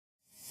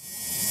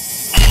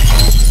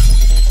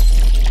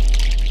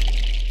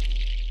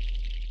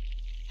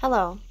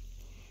Hello.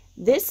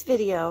 This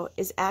video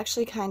is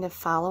actually kind of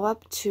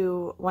follow-up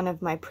to one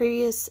of my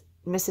previous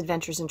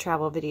misadventures and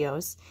travel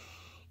videos.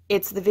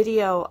 It's the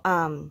video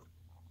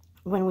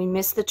when we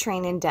missed the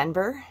train in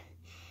Denver,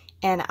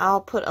 and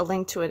I'll put a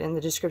link to it in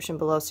the description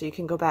below so you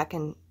can go back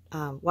and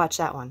watch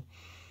that one.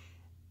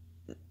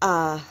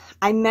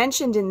 I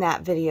mentioned in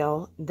that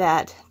video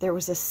that there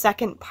was a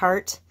second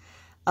part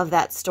of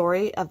that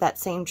story, of that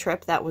same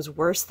trip, that was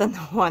worse than the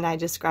one I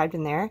described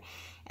in there,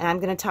 and I'm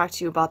going to talk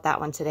to you about that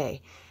one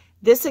today.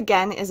 This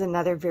again is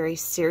another very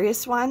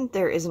serious one.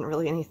 There isn't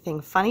really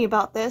anything funny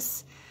about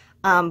this,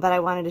 but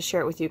I wanted to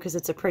share it with you because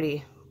it's a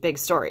pretty big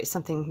story,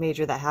 something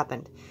major that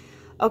happened.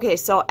 Okay,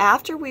 so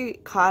after we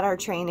caught our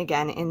train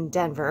again in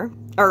Denver,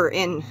 or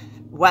in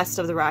west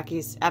of the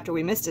Rockies, after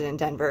we missed it in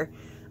Denver,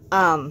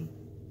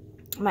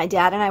 my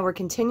dad and I were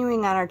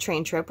continuing on our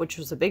train trip, which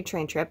was a big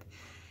train trip.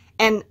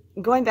 And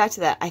going back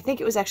to that, I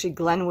think it was actually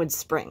Glenwood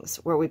Springs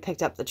where we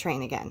picked up the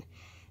train again.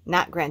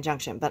 Not Grand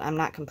Junction, but I'm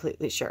not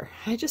completely sure.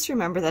 I just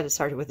remember that it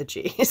started with a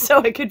G, so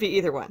it could be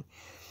either one.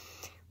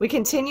 We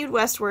continued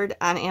westward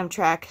on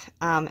Amtrak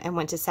and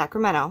went to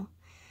Sacramento.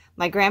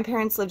 My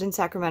grandparents lived in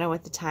Sacramento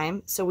at the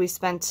time, so we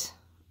spent,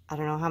 I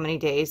don't know how many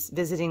days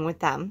visiting with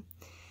them.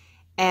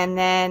 And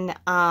then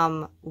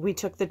we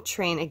took the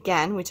train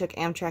again. We took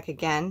Amtrak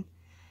again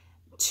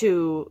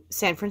to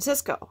San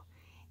Francisco.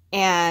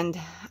 And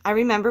I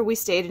remember we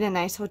stayed in a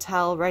nice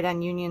hotel right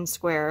on Union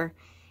Square,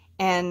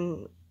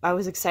 and I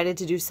was excited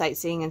to do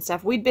sightseeing and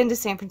stuff. We'd been to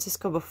San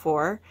Francisco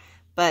before,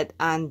 but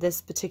on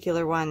this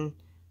particular one,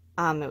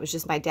 it was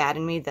just my dad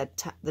and me.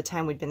 The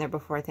time we'd been there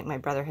before, I think my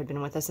brother had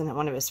been with us and then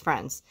one of his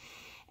friends.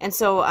 And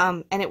so,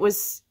 and it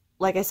was,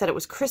 like I said, it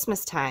was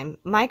Christmas time.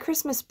 My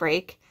Christmas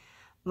break,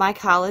 my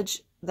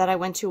college that I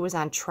went to was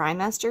on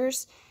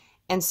trimesters,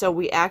 and so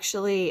we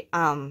actually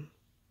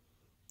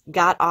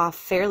got off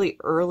fairly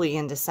early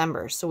in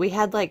December. So we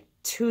had like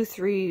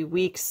 2-3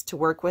 weeks to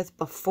work with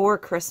before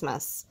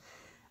Christmas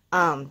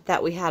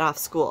that we had off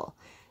school.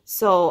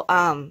 So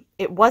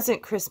it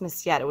wasn't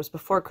Christmas yet. It was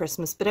before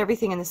Christmas, but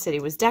everything in the city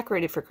was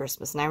decorated for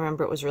Christmas, and I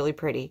remember it was really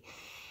pretty.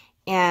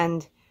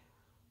 And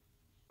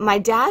my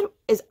dad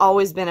has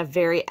always been a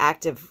very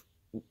active,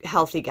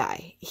 healthy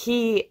guy.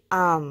 He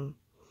again,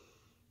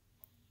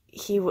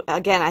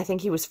 I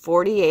think he was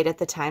 48 at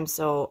the time,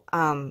 so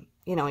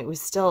you know, he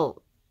was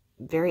still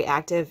very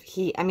active.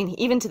 I mean,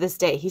 even to this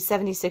day, he's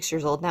 76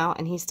 years old now,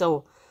 and he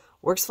still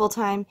works full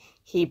time.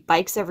 He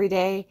bikes every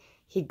day.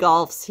 He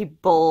golfs. He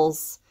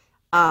bowls.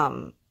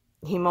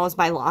 He mows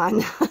my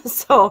lawn.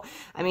 So,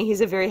 I mean,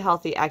 he's a very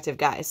healthy, active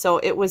guy. So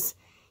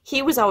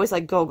he was always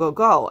like, go, go,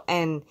 go.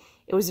 And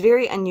it was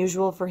very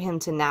unusual for him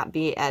to not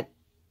be at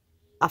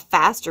a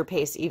faster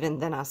pace even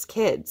than us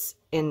kids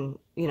in,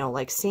 you know,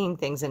 like seeing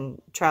things and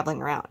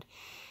traveling around.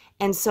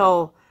 And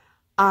so,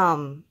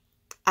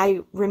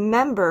 I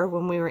remember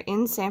when we were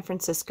in San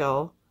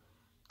Francisco,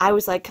 I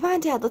was like, come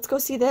on, Dad, let's go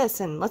see this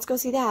and let's go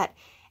see that.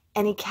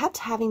 And he kept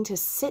having to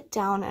sit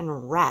down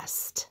and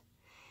rest.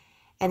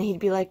 And he'd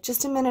be like,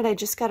 just a minute, I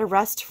just got to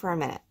rest for a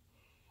minute.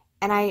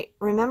 And I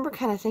remember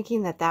kind of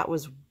thinking that that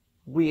was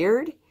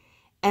weird.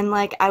 And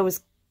like, I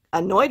was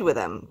annoyed with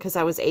him because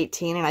I was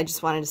 18 and I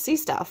just wanted to see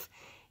stuff.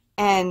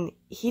 And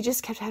he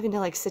just kept having to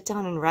like sit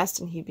down and rest,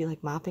 and he'd be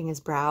like mopping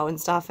his brow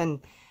and stuff. And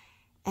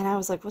I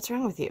was like, what's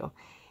wrong with you?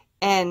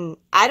 And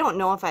I don't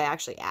know if I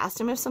actually asked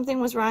him if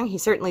something was wrong. He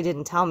certainly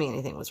didn't tell me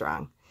anything was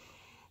wrong.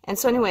 And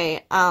so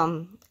anyway,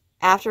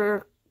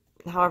 after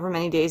however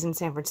many days in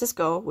San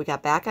Francisco, we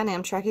got back on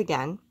Amtrak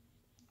again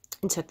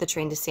and took the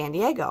train to San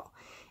Diego.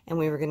 And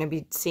we were going to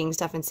be seeing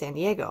stuff in San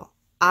Diego.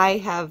 I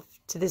have,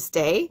 to this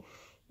day,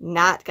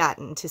 not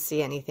gotten to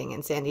see anything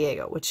in San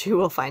Diego, which you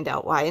will find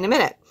out why in a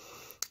minute.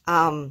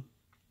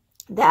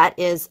 That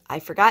is, I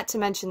forgot to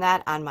mention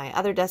that on my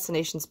other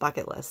destinations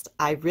bucket list.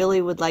 I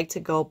really would like to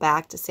go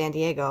back to San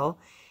Diego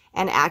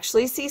and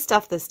actually see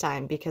stuff this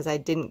time, because I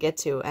didn't get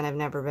to, and I've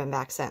never been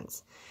back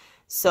since.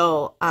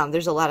 So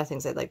there's a lot of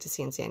things I'd like to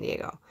see in San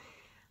Diego.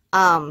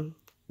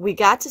 We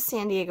got to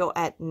San Diego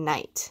at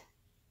night,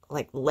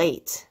 like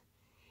late.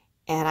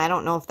 And I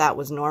don't know if that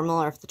was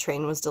normal or if the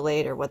train was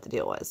delayed or what the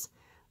deal was.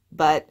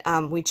 But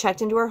we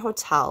checked into our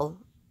hotel,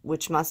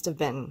 which must have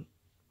been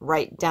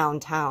right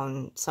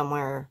downtown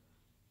somewhere,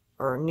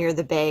 or near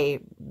the bay,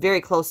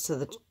 very close to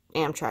the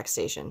Amtrak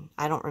station.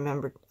 I don't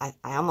remember. I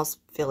almost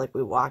feel like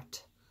we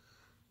walked.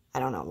 I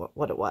don't know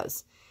what it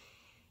was.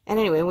 And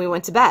anyway, we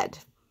went to bed.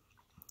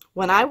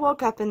 When I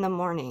woke up in the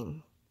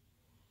morning,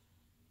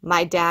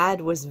 my dad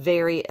was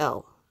very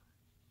ill,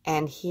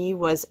 and he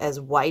was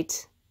as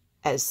white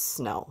as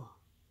snow.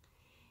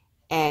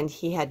 And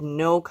he had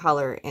no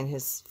color in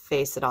his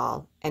face at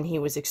all, and he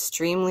was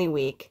extremely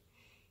weak,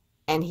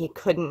 and he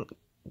couldn't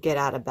get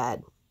out of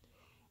bed.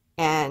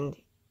 And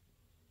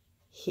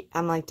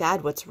I'm like,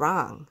 Dad, what's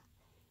wrong?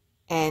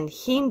 And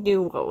he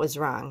knew what was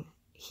wrong.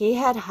 He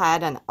had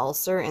had an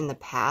ulcer in the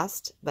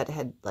past, but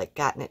had like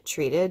gotten it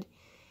treated.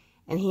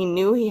 And he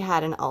knew he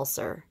had an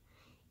ulcer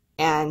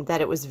and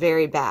that it was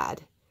very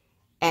bad.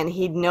 And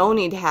he'd known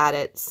he'd had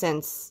it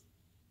since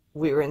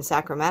we were in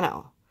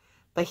Sacramento.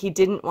 but he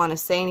didn't want to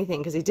say anything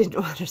because he didn't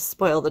want to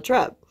spoil the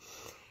trip.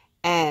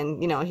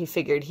 And, he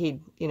figured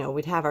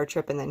we'd have our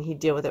trip and then he'd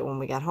deal with it when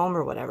we got home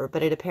or whatever.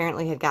 But it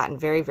apparently had gotten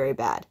very, very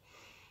bad.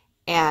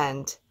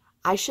 And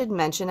I should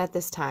mention at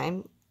this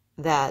time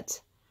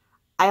that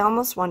I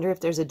almost wonder if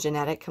there's a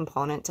genetic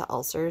component to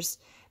ulcers,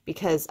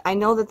 because I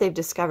know that they've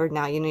discovered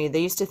now, they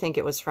used to think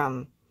it was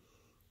from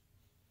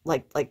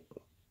like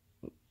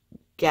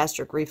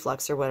gastric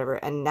reflux or whatever,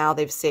 and now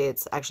they've say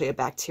it's actually a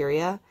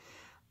bacteria.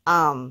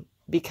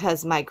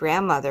 Because my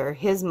grandmother,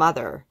 his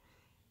mother,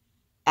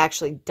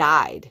 actually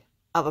died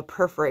of a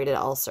perforated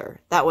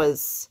ulcer. That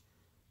was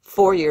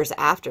 4 years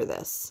after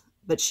this,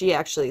 but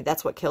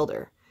that's what killed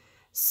her.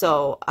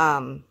 So,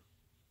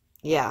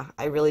 yeah,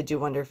 I really do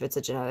wonder if it's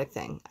a genetic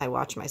thing. I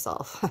watch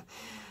myself.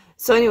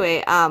 So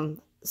anyway,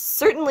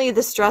 certainly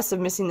the stress of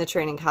missing the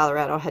train in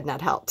Colorado had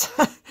not helped.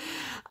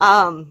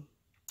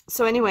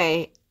 So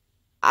anyway,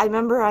 I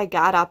remember I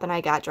got up and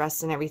I got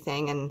dressed and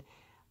everything, and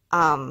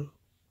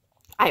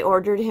I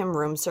ordered him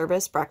room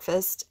service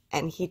breakfast,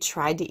 and he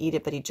tried to eat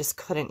it, but he just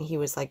couldn't. He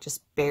was like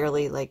just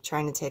barely like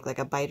trying to take like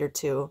a bite or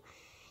two,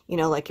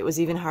 like it was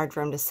even hard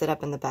for him to sit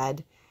up in the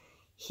bed.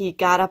 He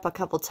got up a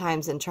couple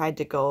times and tried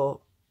to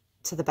go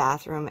to the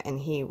bathroom, and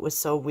he was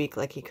so weak,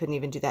 like he couldn't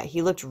even do that.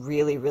 He looked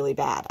really, really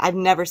bad. I've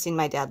never seen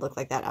my dad look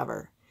like that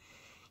ever.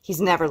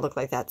 He's never looked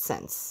like that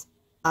since.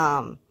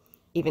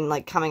 Even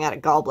like coming out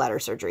of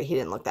gallbladder surgery, he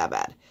didn't look that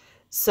bad.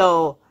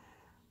 So,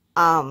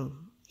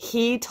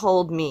 he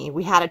told me,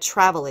 we had a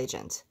travel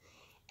agent,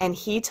 and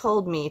he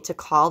told me to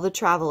call the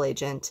travel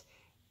agent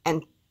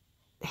and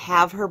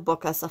have her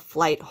book us a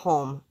flight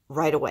home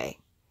right away.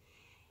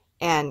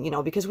 And,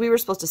 because we were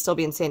supposed to still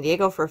be in San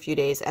Diego for a few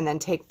days and then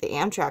take the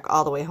Amtrak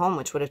all the way home,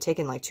 which would have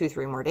taken like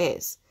 2-3 more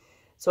days.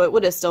 So it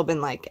would have still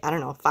been like, I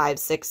don't know, 5,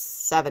 6,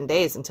 7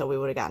 days until we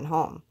would have gotten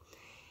home.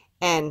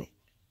 And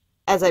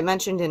as I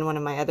mentioned in one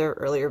of my other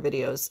earlier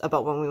videos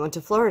about when we went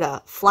to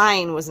Florida,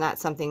 flying was not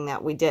something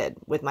that we did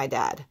with my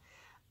dad.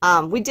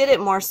 We did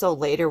it more so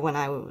later when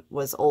I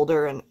was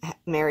older and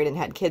married and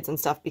had kids and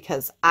stuff,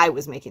 because I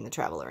was making the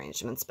travel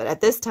arrangements. But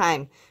at this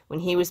time, when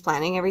he was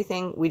planning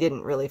everything, we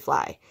didn't really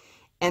fly.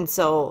 And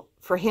so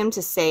for him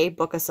to say,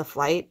 book us a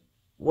flight,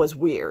 was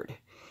weird.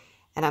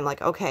 And I'm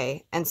like,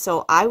 okay. And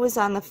so I was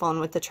on the phone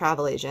with the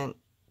travel agent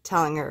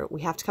telling her,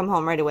 we have to come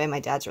home right away. My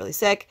dad's really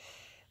sick.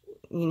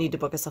 You need to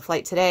book us a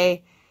flight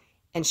today.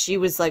 And she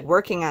was like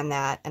working on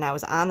that. And I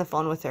was on the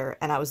phone with her,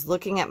 and I was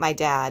looking at my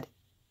dad,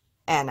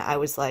 and I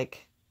was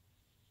like,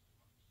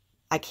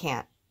 I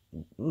can't,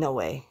 no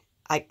way.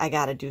 I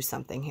got to do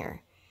something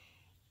here.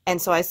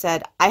 And so I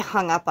said, I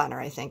hung up on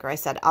her, I think, or I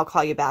said, I'll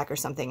call you back or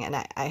something. And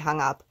I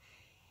hung up,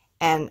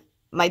 and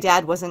my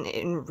dad wasn't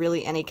in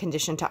really any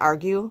condition to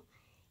argue.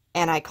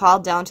 And I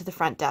called down to the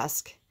front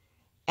desk,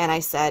 and I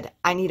said,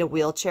 I need a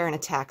wheelchair and a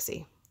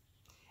taxi.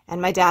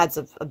 And my dad's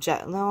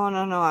object, no,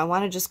 I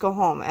want to just go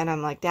home. And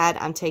I'm like, Dad,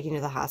 I'm taking you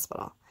to the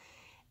hospital.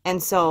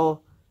 And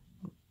so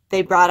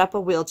they brought up a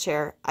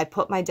wheelchair. I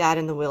put my dad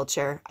in the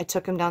wheelchair. I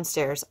took him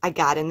downstairs. I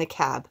got in the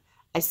cab.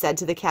 I said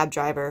to the cab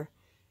driver,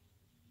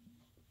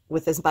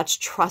 with as much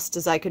trust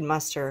as I could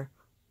muster,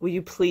 will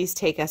you please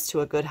take us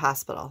to a good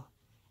hospital?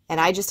 And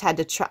I just had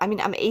to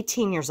I'm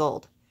 18 years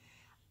old.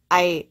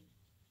 I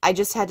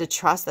just had to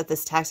trust that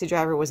this taxi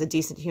driver was a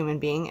decent human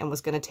being and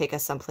was going to take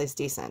us someplace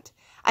decent.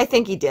 I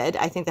think he did.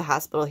 I think the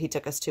hospital he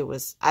took us to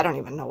was, I don't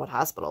even know what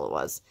hospital it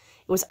was.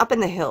 It was up in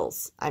the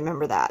hills. I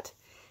remember that.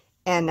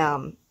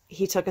 And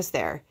he took us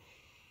there.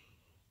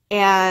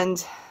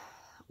 And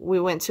we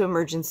went to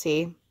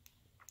emergency,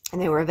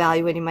 and they were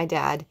evaluating my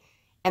dad,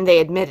 and they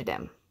admitted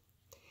him.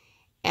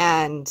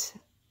 And,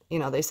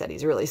 they said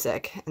he's really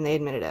sick, and they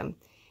admitted him.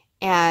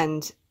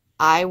 And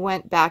I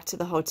went back to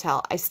the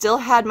hotel. I still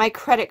had my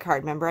credit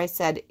card. Remember I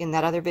said in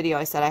that other video,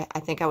 I said I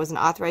think I was an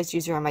authorized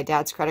user on my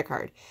dad's credit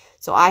card.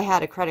 So I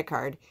had a credit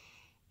card,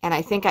 and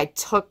I think I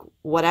took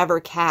whatever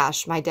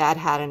cash my dad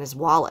had in his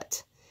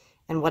wallet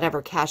and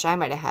whatever cash I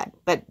might have had.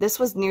 But this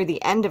was near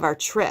the end of our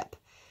trip,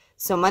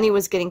 so money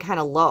was getting kind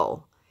of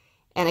low.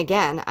 And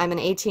again, I'm an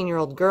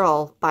 18-year-old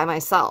girl by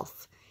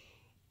myself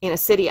in a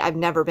city I've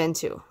never been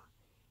to.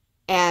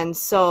 And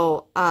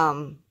so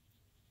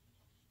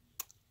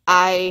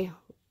I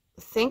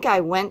think I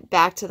went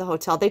back to the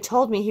hotel. They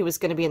told me he was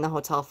going to be in the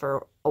hotel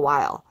for a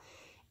while.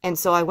 And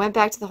so I went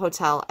back to the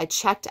hotel. I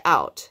checked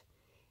out,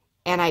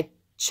 and I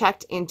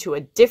checked into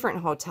a different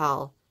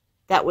hotel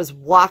that was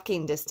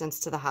walking distance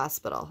to the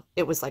hospital.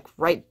 It was like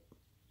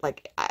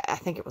I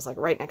think it was like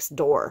right next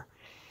door.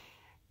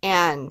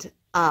 And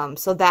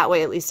so that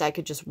way at least I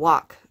could just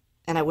walk,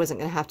 and I wasn't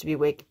going to have to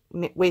be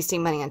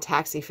wasting money on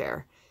taxi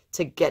fare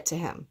to get to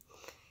him.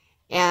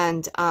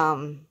 And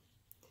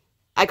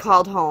I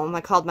called home.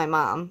 I called my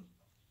mom,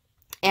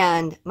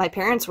 and my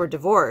parents were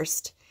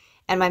divorced,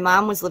 and my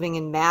mom was living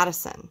in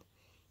Madison,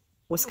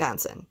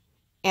 Wisconsin,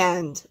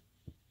 and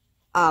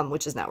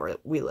which is not where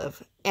we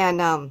live.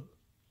 And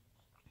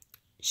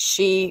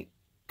she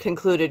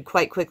concluded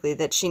quite quickly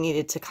that she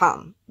needed to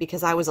come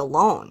because I was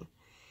alone.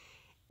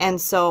 And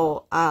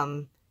so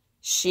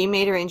she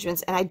made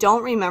arrangements, and I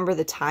don't remember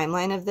the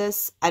timeline of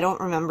this. I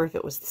don't remember if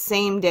it was the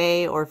same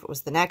day or if it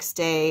was the next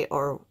day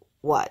or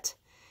what.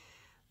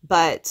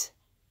 But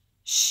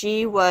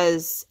she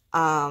was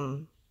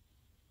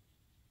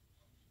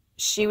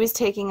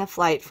taking a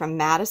flight from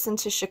Madison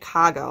to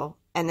Chicago,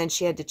 and then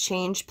she had to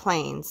change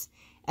planes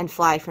and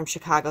fly from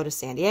Chicago to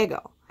San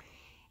Diego.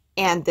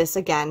 And this,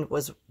 again,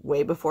 was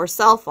way before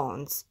cell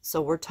phones,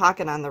 so we're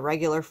talking on the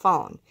regular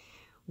phone.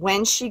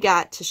 When she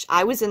got to,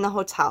 I was in the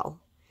hotel,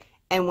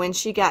 and when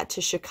she got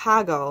to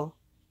Chicago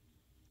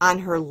on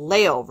her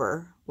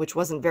layover, which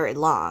wasn't very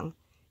long,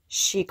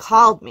 she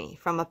called me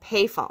from a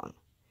payphone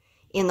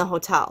in the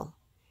hotel,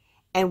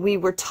 and we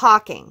were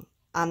talking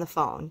on the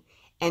phone,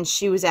 and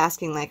she was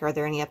asking, like, are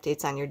there any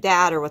updates on your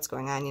dad or what's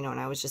going on, you know, and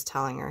I was just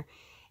telling her.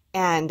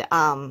 And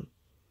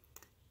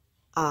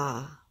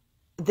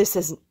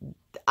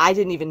I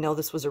didn't even know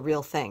this was a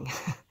real thing.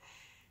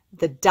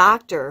 The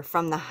doctor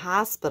from the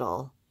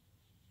hospital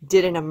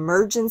did an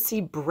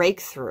emergency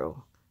breakthrough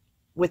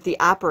with the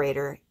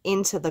operator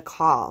into the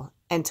call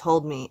and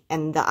told me,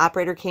 and the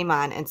operator came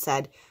on and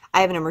said,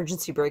 I have an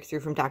emergency breakthrough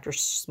from Dr.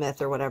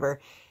 Smith or whatever.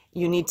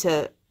 You need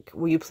to,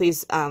 will you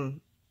please,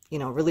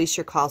 release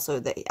your call so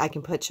that I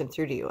can put him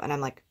through to you. And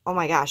I'm like, oh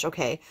my gosh,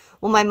 okay.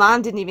 Well, my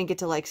mom didn't even get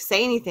to like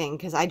say anything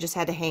because I just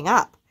had to hang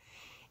up.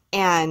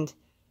 And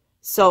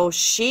so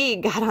she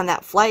got on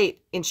that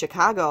flight in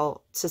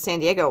Chicago to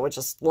San Diego, which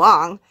is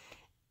long,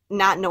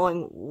 not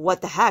knowing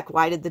what the heck.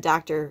 Why did the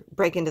doctor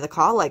break into the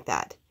call like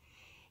that?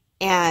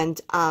 And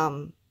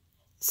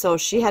so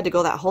she had to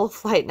go that whole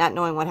flight not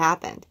knowing what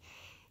happened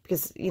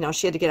because, you know,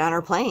 she had to get on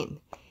her plane.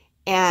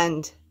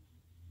 And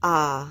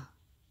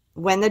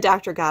when the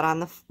doctor got on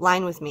the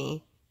line with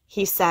me,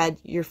 he said,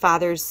 your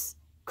father's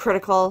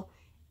critical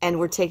and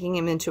we're taking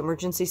him into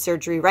emergency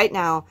surgery right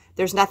now.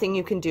 There's nothing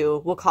you can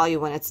do. We'll call you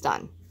when it's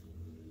done.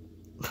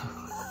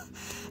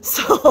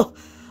 So,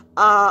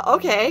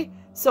 okay.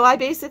 So I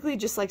basically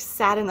just like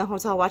sat in the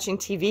hotel watching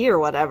TV or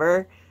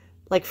whatever,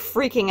 like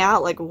freaking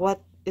out, like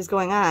what is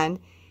going on.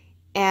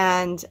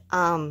 And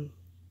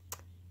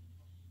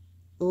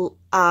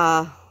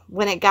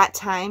when it got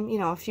time, you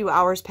know, a few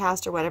hours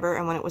passed or whatever,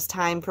 and when it was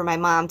time for my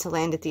mom to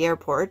land at the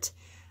airport,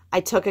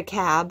 I took a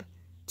cab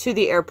to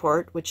the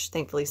airport, which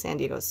thankfully San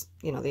Diego's,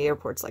 you know, the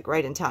airport's like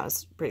right in town.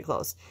 It's pretty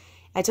close.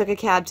 I took a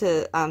cab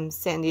to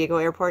San Diego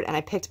airport, and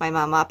I picked my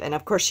mom up, and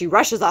of course she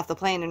rushes off the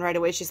plane, and right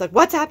away she's like,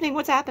 what's happening?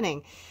 What's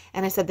happening?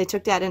 And I said, they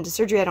took Dad into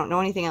surgery. I don't know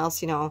anything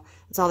else, you know,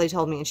 that's all they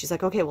told me. And she's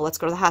like, okay, well, let's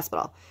go to the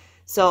hospital.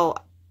 So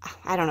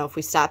I don't know if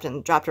we stopped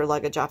and dropped her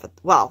luggage off at,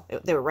 well,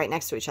 they were right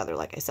next to each other,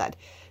 like I said.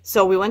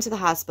 So we went to the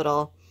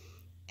hospital,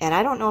 and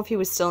I don't know if he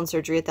was still in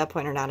surgery at that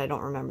point or not. I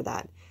don't remember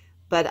that.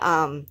 But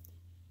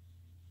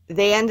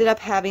they ended up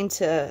having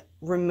to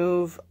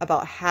remove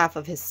about half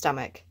of his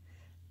stomach,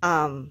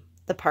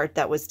 the part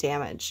that was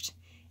damaged.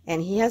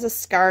 And he has a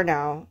scar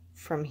now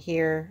from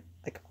here,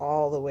 like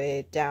all the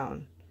way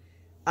down.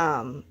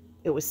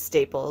 It was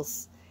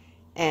staples.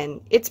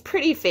 And it's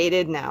pretty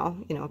faded now,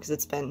 you know, because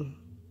it's been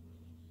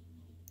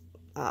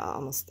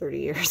almost 30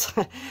 years.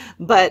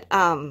 But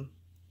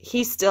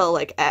he still,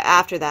 like,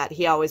 after that,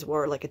 he always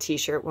wore like a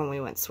t-shirt when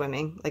we went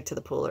swimming, like to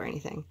the pool or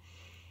anything.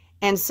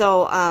 And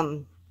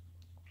so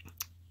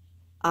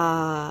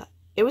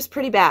it was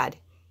pretty bad.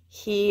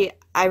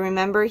 I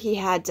remember he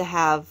had to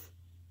have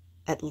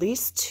at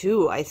least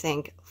 2, I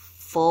think,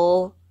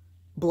 full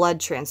blood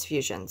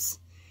transfusions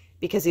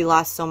because he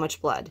lost so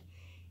much blood.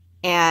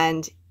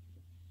 And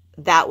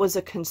that was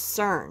a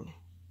concern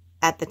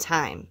at the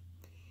time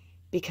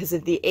because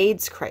of the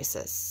AIDS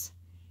crisis.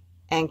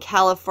 And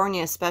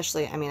California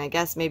especially, I mean, I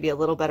guess maybe a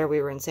little better.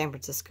 We were in San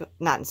Francisco,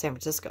 not in San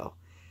Francisco.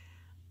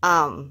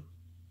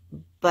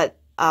 But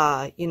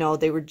you know,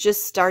 they were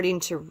just starting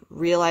to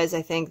realize,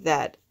 I think,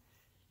 that,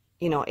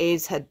 you know,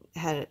 AIDS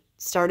had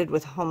started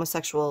with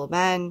homosexual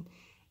men,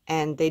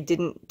 and they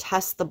didn't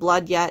test the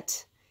blood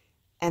yet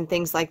and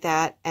things like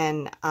that.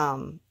 And,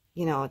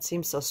 you know, it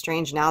seems so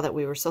strange now that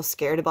we were so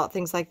scared about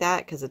things like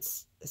that because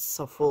it's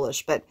so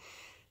foolish. But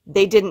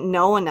they didn't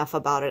know enough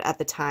about it at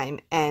the time,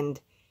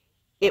 and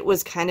it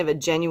was kind of a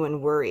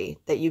genuine worry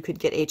that you could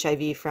get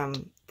HIV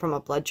from a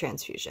blood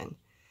transfusion.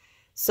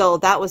 So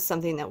that was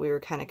something that we were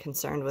kind of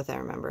concerned with, I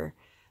remember.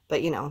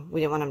 But, you know,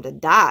 we didn't want him to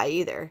die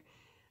either.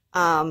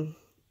 And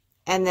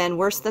then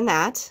worse than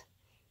that,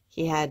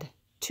 he had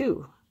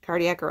 2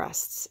 cardiac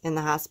arrests in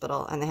the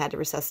hospital, and they had to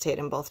resuscitate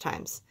him both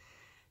times.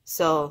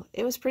 So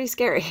it was pretty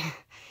scary.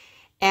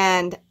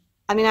 And,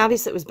 I mean,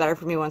 obviously it was better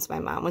for me once my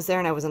mom was there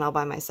and I wasn't all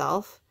by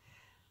myself.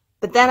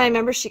 But then I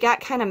remember she got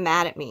kind of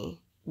mad at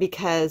me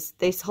because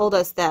they told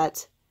us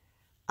that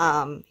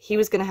he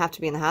was going to have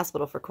to be in the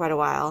hospital for quite a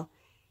while,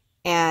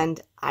 and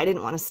I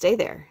didn't want to stay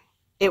there.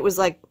 It was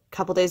like a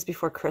couple days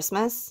before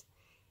Christmas,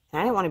 and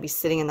I didn't want to be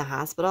sitting in the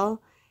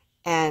hospital.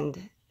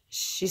 And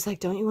she's like,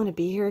 don't you want to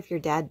be here if your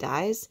dad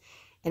dies?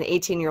 And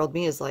 18-year-old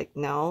me is like,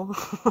 no,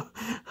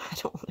 I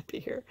don't want to be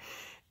here.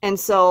 And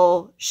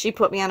so she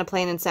put me on a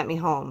plane and sent me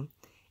home.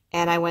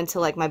 And I went to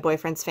like my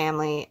boyfriend's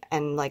family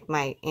and like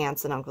my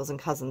aunts and uncles and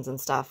cousins and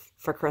stuff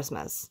for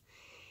Christmas.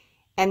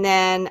 And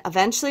then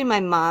eventually my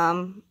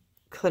mom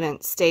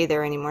couldn't stay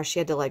there anymore. She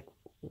had to like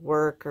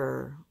work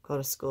or go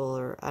to school,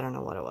 or I don't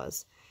know what it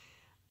was.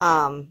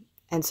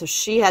 And so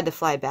she had to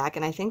fly back.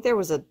 And I think there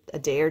was a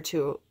day or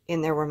two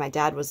in there where my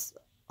dad was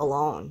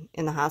alone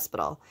in the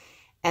hospital.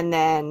 And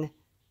then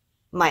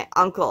my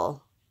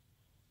uncle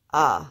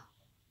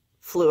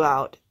flew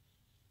out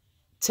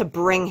to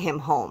bring him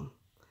home.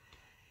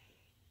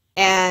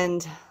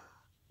 And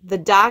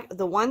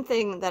the one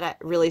thing that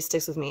really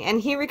sticks with me,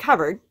 and he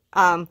recovered.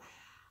 I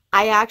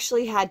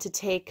actually had to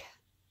take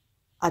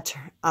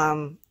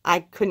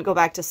I couldn't go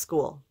back to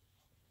school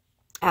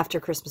after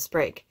Christmas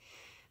break,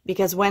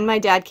 because when my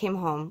dad came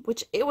home,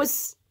 which it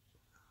was,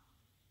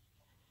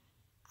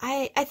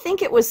 I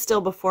think it was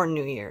still before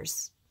New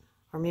Year's,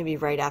 or maybe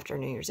right after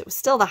New Year's. It was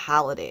still the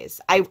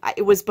holidays.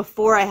 It was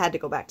before I had to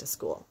go back to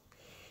school.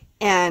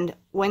 And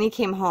when he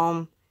came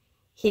home,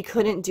 he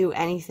couldn't do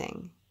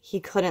anything. He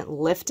couldn't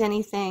lift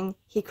anything.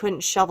 He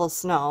couldn't shovel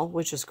snow,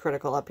 which was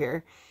critical up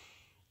here,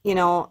 you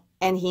know,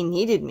 and he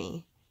needed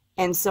me.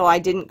 And so I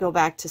didn't go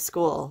back to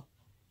school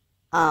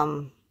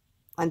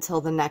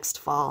until the next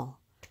fall,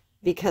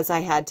 because I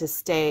had to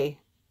stay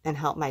and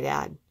help my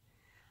dad.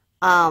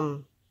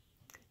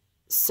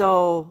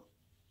 So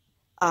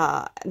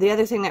the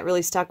other thing that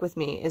really stuck with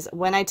me is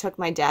when I took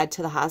my dad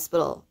to the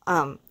hospital,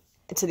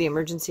 to the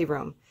emergency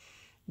room,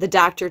 the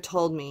doctor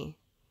told me,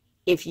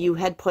 if you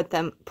had put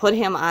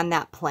him on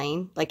that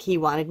plane like he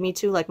wanted me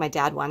to, like my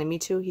dad wanted me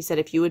to, he said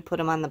if you would put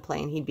him on the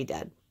plane, he'd be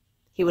dead.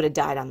 He would have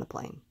died on the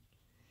plane.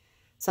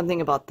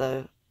 Something about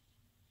the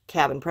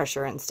cabin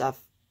pressure and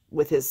stuff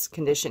with his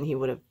condition, he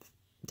would have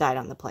died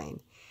on the plane.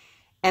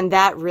 And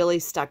that really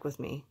stuck with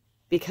me,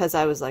 because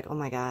I was like, oh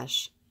my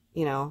gosh,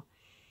 you know.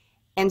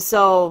 And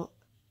so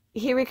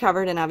he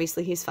recovered, and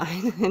obviously he's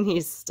fine and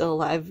he's still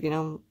alive, you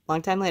know,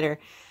 long time later.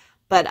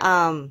 But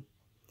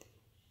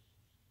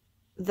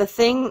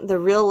the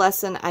real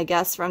lesson, I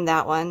guess, from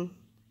that one,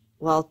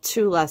 well,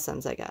 two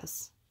lessons, I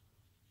guess.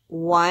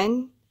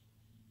 One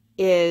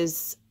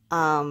is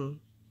a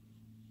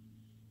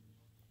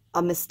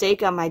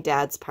mistake on my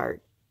dad's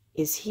part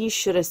is he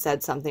should have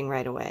said something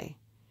right away.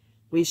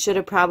 We should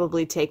have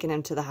probably taken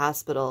him to the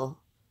hospital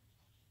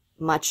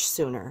much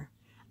sooner.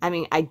 I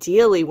mean,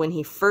 ideally when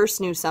he first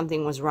knew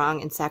something was wrong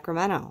in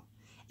Sacramento,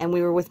 and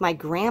we were with my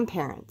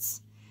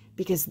grandparents,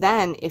 because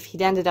then if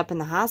he'd ended up in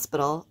the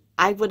hospital,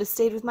 I would have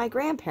stayed with my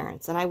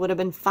grandparents and I would have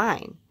been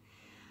fine.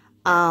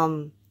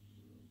 That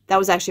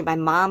was actually my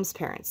mom's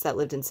parents that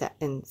lived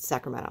in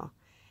Sacramento.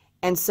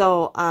 And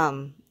so,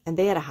 and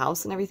they had a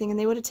house and everything, and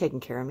they would have taken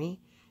care of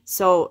me.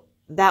 So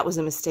that was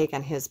a mistake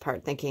on his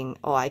part, thinking,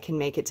 oh, I can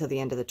make it till the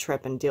end of the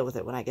trip and deal with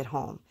it when I get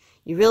home.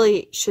 You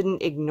really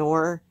shouldn't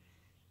ignore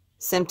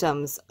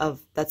symptoms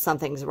of that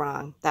something's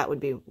wrong. That would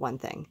be one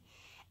thing.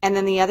 And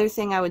then the other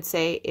thing I would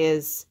say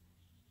is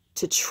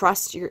to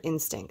trust your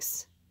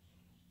instincts.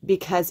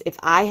 Because if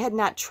I had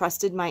not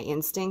trusted my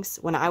instincts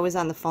when I was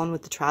on the phone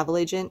with the travel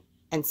agent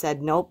and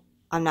said, nope,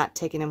 I'm not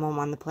taking him home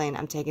on the plane,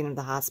 I'm taking him to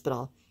the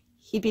hospital,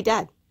 he'd be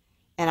dead,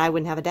 and I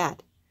wouldn't have a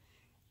dad.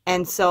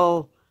 And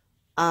so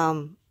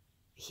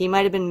he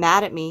might have been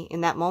mad at me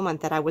in that moment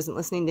that I wasn't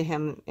listening to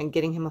him and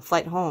getting him a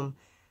flight home.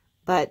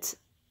 But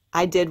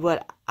I did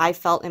what I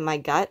felt in my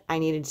gut I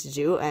needed to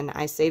do, and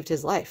I saved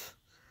his life.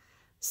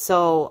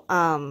 So,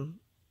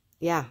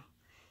 yeah,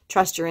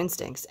 trust your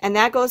instincts. And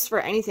that goes for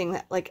anything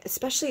that, like,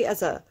 especially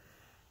as a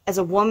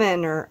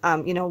woman, or,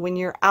 you know, when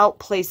you're out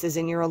places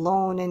and you're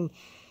alone, and,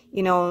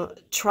 you know,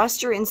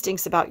 trust your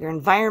instincts about your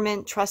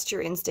environment, trust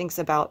your instincts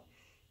about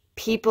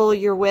people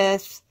you're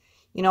with,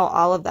 you know,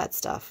 all of that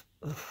stuff.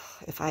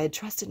 If I had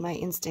trusted my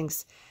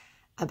instincts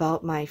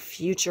about my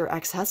future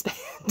ex-husband,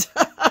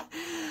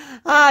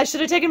 I should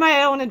have taken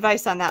my own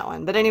advice on that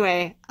one. But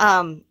anyway,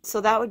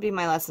 so that would be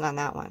my lesson on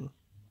that one.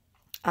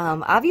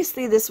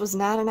 Obviously, this was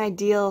not an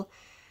ideal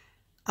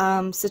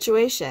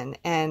situation,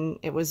 and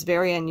it was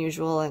very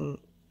unusual. And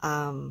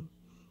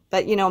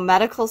but, you know,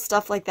 medical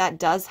stuff like that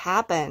does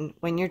happen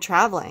when you're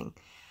traveling.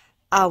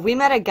 We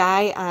met a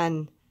guy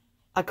on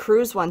a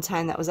cruise one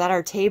time that was at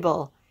our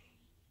table,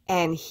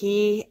 and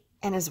he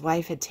and his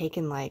wife had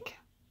taken like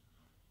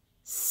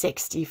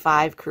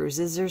 65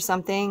 cruises or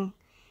something.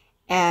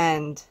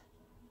 And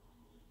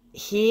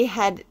he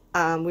had,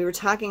 we were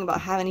talking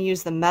about having to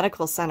use the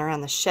medical center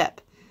on the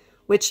ship,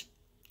 which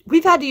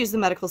we've had to use the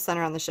medical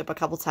center on the ship a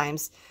couple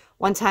times.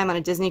 One time on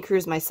a Disney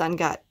cruise, my son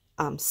got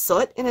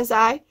soot in his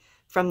eye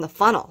from the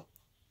funnel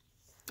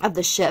of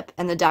the ship,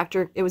 and the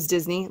doctor, it was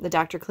Disney, the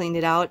doctor cleaned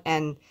it out,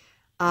 and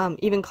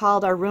even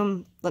called our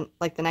room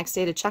like the next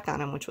day to check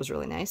on him, which was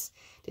really nice.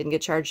 Didn't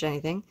get charged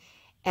anything.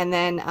 And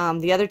then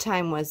the other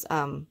time was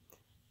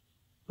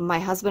my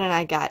husband and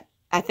I got,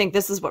 I think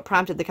this is what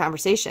prompted the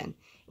conversation.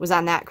 It was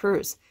on that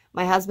cruise.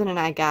 My husband and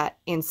I got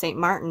in St.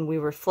 Martin. We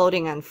were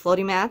floating on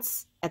floaty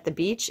mats at the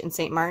beach in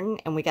St. Martin,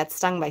 and we got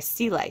stung by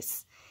sea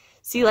lice.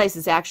 Sea lice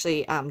is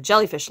actually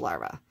jellyfish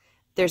larvae.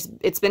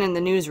 It's been in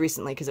the news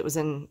recently because it was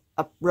in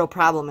a real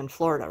problem in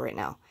Florida right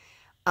now.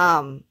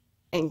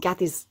 And got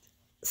these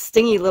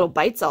stingy little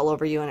bites all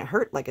over you, and it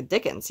hurt like a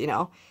dickens, you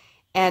know.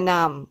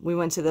 And we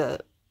went to the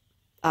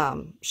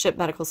ship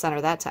medical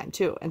center that time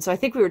too. And so I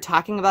think we were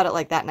talking about it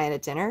like that night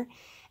at dinner.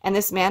 And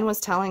this man was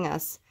telling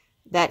us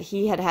that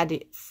he had to,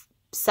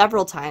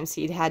 several times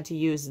he'd had to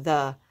use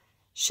the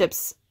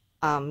ship's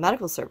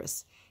medical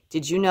service.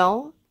 Did you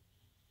know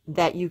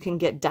that you can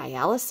get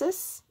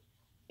dialysis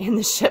in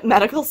the ship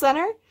medical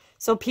center?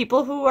 So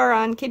people who are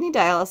on kidney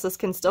dialysis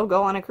can still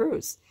go on a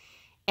cruise.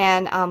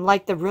 And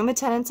like the room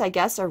attendants, I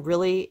guess, are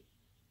really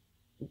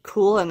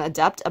cool and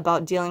adept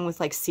about dealing with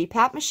like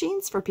CPAP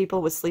machines for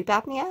people with sleep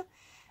apnea.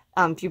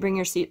 If you bring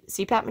your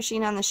CPAP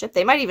machine on the ship,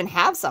 they might even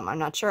have some, I'm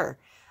not sure.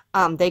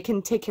 They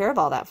can take care of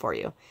all that for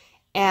you.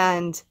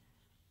 And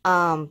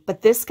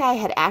but this guy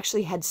had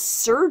actually had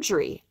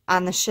surgery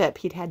on the ship.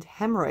 He'd had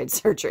hemorrhoid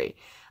surgery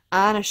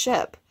on a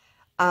ship.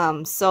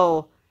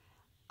 So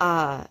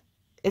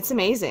it's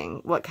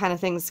amazing what kind of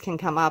things can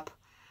come up.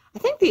 I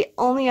think the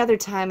only other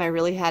time I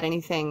really had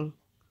anything,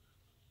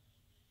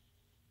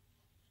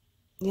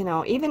 you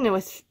know, even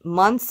with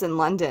months in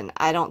London,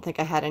 I don't think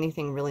I had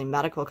anything really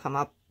medical come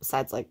up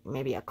besides like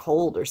maybe a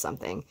cold or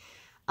something.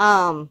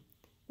 One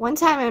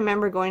time I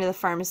remember going to the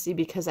pharmacy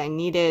because I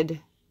needed,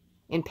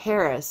 in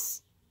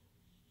Paris,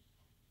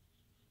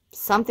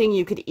 something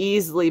you could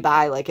easily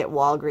buy like at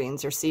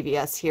Walgreens or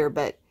CVS here,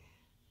 but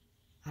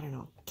I don't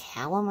know,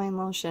 calamine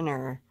lotion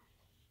or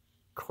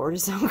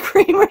cortisone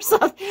cream or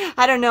something.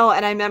 I don't know.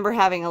 And I remember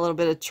having a little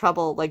bit of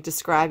trouble like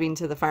describing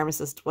to the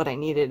pharmacist what I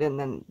needed, and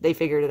then they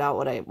figured it out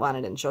what I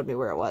wanted and showed me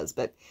where it was.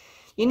 But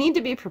you need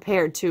to be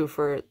prepared too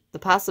for the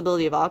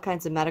possibility of all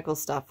kinds of medical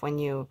stuff when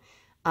you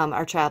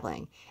are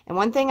traveling. And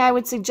one thing I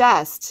would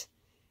suggest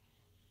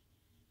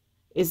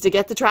is to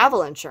get the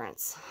travel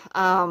insurance.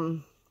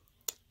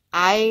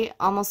 I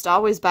almost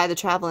always buy the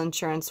travel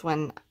insurance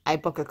when I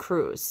book a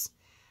cruise.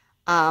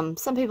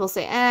 Some people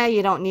say,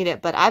 you don't need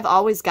it, but I've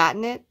always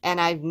gotten it, and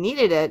I've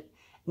needed it,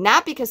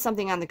 not because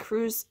something on the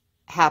cruise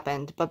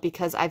happened, but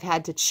because I've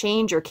had to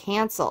change or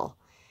cancel.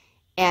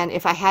 And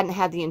if I hadn't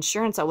had the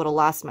insurance, I would have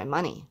lost my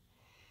money.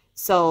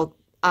 So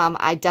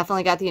I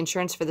definitely got the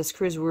insurance for this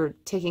cruise we're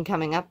taking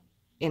coming up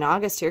in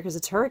August here because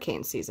it's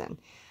hurricane season.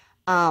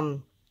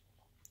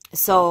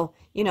 So,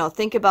 you know,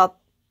 think about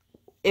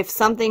if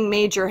something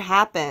major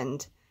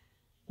happened,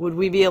 would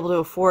we be able to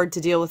afford to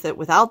deal with it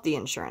without the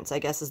insurance? I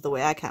guess is the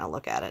way I kind of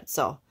look at it.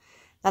 So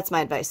that's my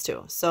advice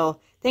too.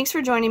 So thanks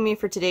for joining me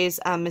for today's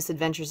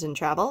Misadventures in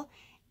Travel.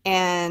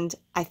 And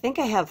I think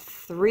I have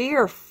 3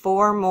 or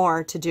 4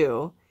 more to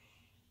do.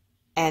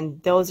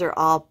 And those are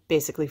all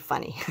basically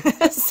funny.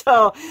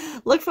 So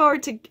look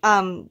forward to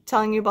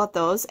telling you about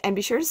those. And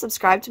be sure to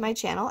subscribe to my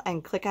channel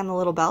and click on the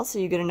little bell so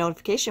you get a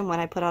notification when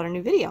I put out a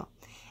new video.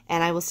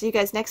 And I will see you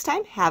guys next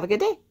time. Have a good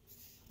day.